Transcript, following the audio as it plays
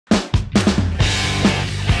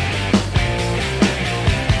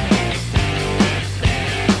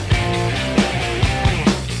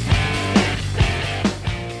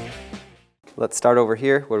Let's start over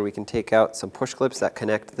here where we can take out some push clips that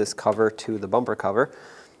connect this cover to the bumper cover.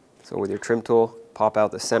 So with your trim tool, pop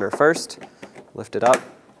out the center first, lift it up,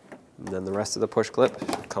 and then the rest of the push clip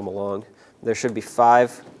should come along. There should be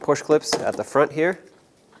 5 push clips at the front here.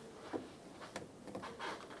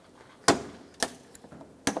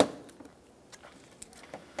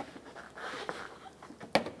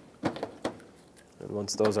 And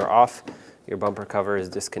once those are off, your bumper cover is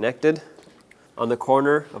disconnected. On the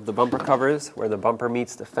corner of the bumper covers, where the bumper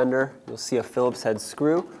meets the fender, you'll see a Phillips head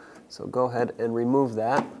screw. So go ahead and remove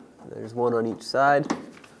that. There's one on each side.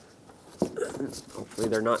 Hopefully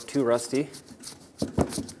they're not too rusty.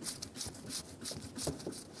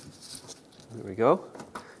 There we go.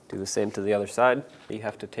 Do the same to the other side. You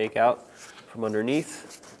have to take out from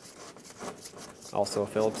underneath. Also a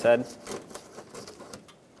Phillips head.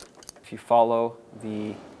 If you follow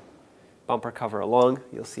the bumper cover along,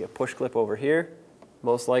 you'll see a push clip over here.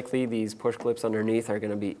 Most likely these push clips underneath are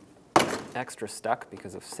going to be extra stuck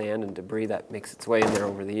because of sand and debris that makes its way in there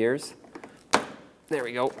over the years. There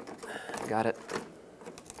we go. Got it.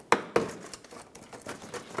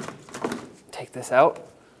 Take this out.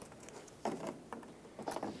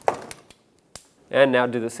 And now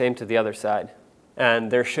do the same to the other side. And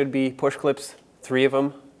there should be push clips, 3 of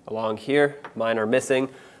them along here. Mine are missing,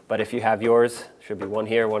 but if you have yours, should be 1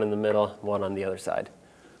 here, 1 in the middle, 1 on the other side.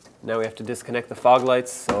 Now we have to disconnect the fog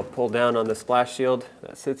lights, so pull down on the splash shield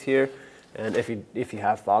that sits here, and if you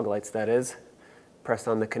have fog lights, that is, press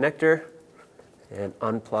on the connector and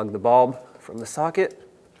unplug the bulb from the socket.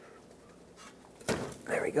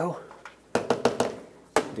 There we go.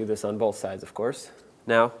 Do this on both sides, of course.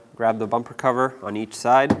 Now grab the bumper cover on each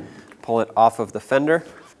side, pull it off of the fender.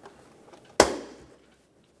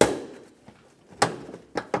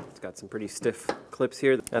 Got some pretty stiff clips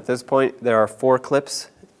here. At this point, there are 4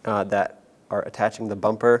 clips that are attaching the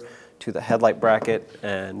bumper to the headlight bracket,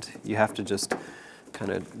 and you have to just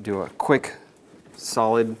kind of do a quick,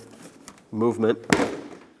 solid movement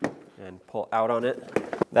and pull out on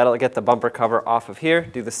it. That'll get the bumper cover off of here.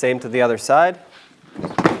 Do the same to the other side.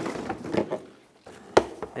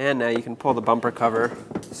 And now you can pull the bumper cover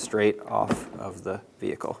straight off of the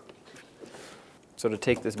vehicle. So to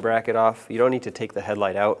take this bracket off, you don't need to take the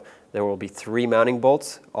headlight out. There will be 3 mounting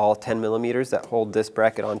bolts, all 10 millimeters, that hold this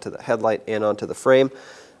bracket onto the headlight and onto the frame.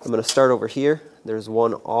 I'm going to start over here. There's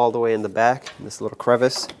one all the way in the back, in this little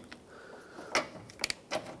crevice.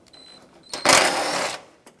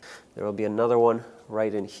 There will be another one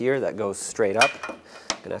right in here that goes straight up.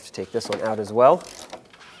 I'm going to have to take this one out as well.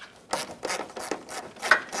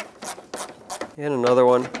 And another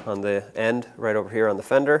one on the end, right over here on the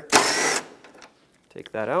fender.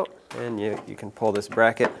 Take that out, and you can pull this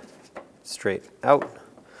bracket straight out.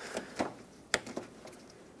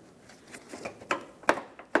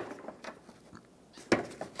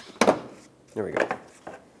 There we go.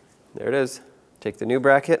 There it is. Take the new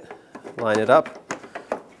bracket, line it up,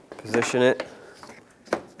 position it.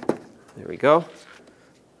 There we go.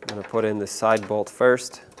 I'm going to put in the side bolt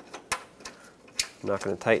first. I'm not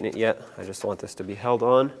going to tighten it yet. I just want this to be held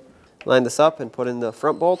on. Line this up and put in the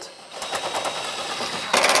front bolt.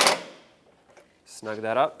 Snug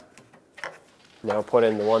that up. Now put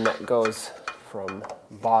in the one that goes from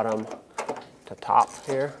bottom to top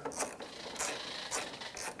here.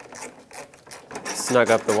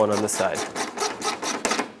 Snug up the one on the side.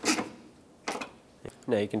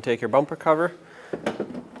 Now you can take your bumper cover,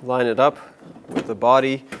 line it up with the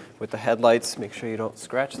body, with the headlights. Make sure you don't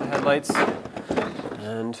scratch the headlights.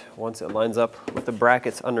 And once it lines up with the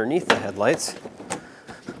brackets underneath the headlights,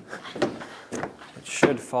 it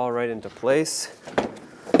should fall right into place.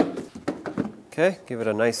 Okay, give it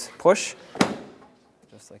a nice push,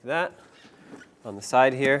 just like that. On the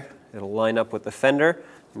side here, it'll line up with the fender.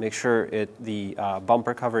 Make sure the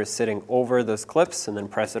bumper cover is sitting over those clips, and then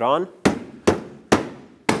press it on.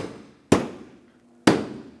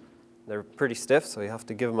 They're pretty stiff, so you have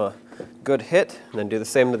to give them a good hit, and then do the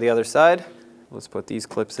same to the other side. Let's put these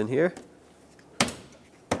clips in here.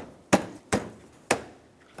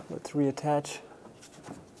 Let's reattach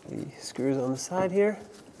the screws on the side here.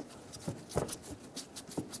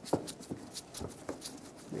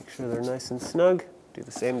 Make sure they're nice and snug. Do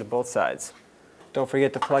the same to both sides. Don't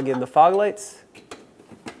forget to plug in the fog lights.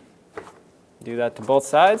 Do that to both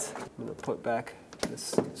sides. I'm going to put back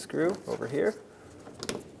this screw over here.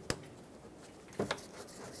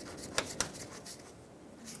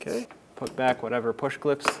 Okay, put back whatever push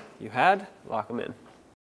clips you had, lock them in.